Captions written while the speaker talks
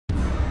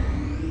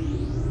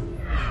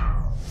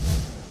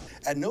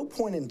At no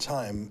point in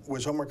time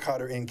was Omar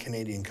Khadr in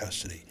Canadian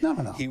custody. No,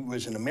 no, no. He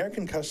was in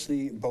American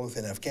custody, both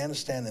in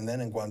Afghanistan and then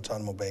in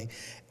Guantanamo Bay.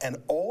 And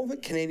all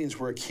that Canadians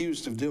were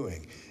accused of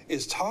doing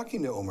is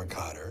talking to Omar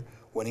Khadr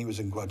when he was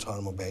in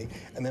Guantanamo Bay,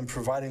 and then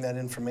providing that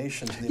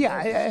information to the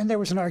Americans. And there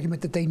was an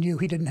argument that they knew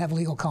he didn't have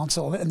legal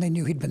counsel, and they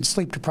knew he'd been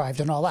sleep deprived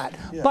and all that.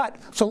 Yeah. But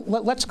so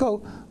let's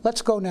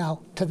go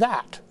now to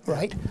that,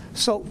 right?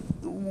 So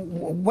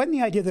when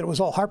the idea that it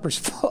was all Harper's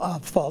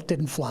fault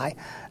didn't fly,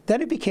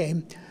 then it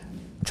became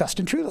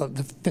Justin Trudeau,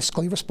 the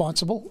fiscally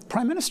responsible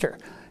prime minister.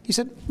 He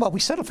said, well, we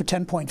settled for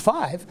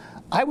 10.5.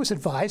 I was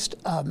advised,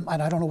 and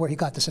I don't know where he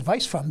got this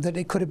advice from, that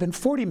it could have been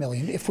 40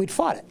 million if we'd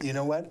fought it. You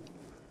know what?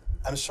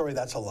 I'm sorry,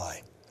 that's a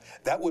lie.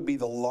 That would be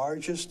the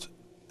largest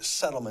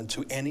settlement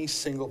to any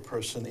single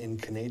person in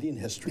Canadian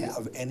history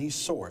of any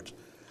sort.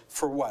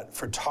 For what?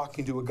 For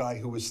talking to a guy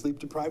who was sleep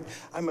deprived?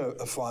 I'm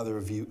a father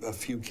of a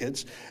few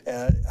kids.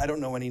 I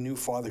don't know any new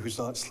father who's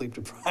not sleep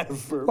deprived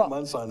for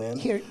months on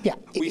end.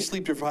 We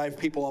sleep deprived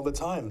people all the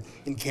time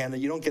in Canada.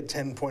 You don't get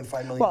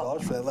 $10.5 million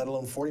for that, let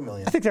alone $40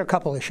 million. I think there are a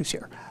couple issues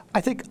here.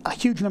 I think a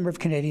huge number of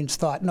Canadians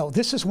thought, no,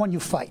 this is one you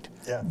fight.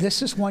 Yeah.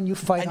 This is one you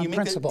fight on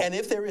principle. And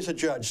if there is a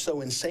judge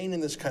so insane in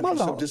this country,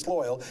 so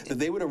disloyal, that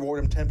they would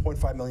award him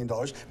 $10.5 million,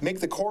 make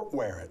the court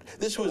wear it.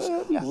 This was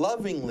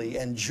lovingly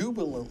and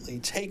jubilantly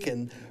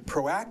taken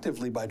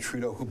proactively by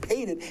Trudeau, who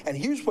paid it. And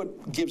here's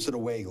what gives it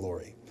away,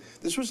 Lori.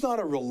 This was not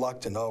a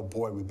reluctant, oh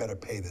boy, we better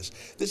pay this.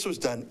 This was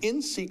done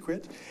in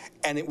secret,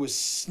 and it was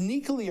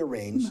sneakily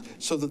arranged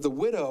so that the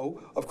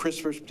widow of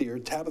Christopher Speer,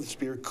 Tabitha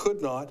Speer,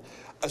 could not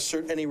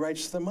assert any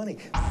rights to the money.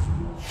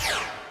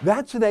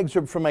 That's an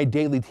excerpt from my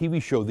daily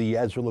TV show, The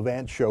Ezra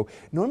Levant Show.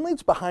 Normally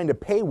it's behind a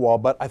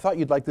paywall, but I thought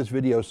you'd like this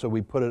video, so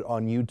we put it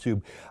on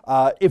YouTube.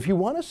 If you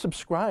want to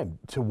subscribe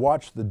to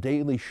watch the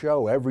daily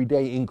show every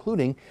day,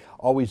 including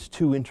always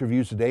 2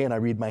 interviews a day, and I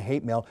read my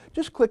hate mail,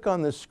 just click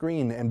on this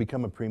screen and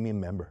become a premium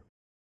member.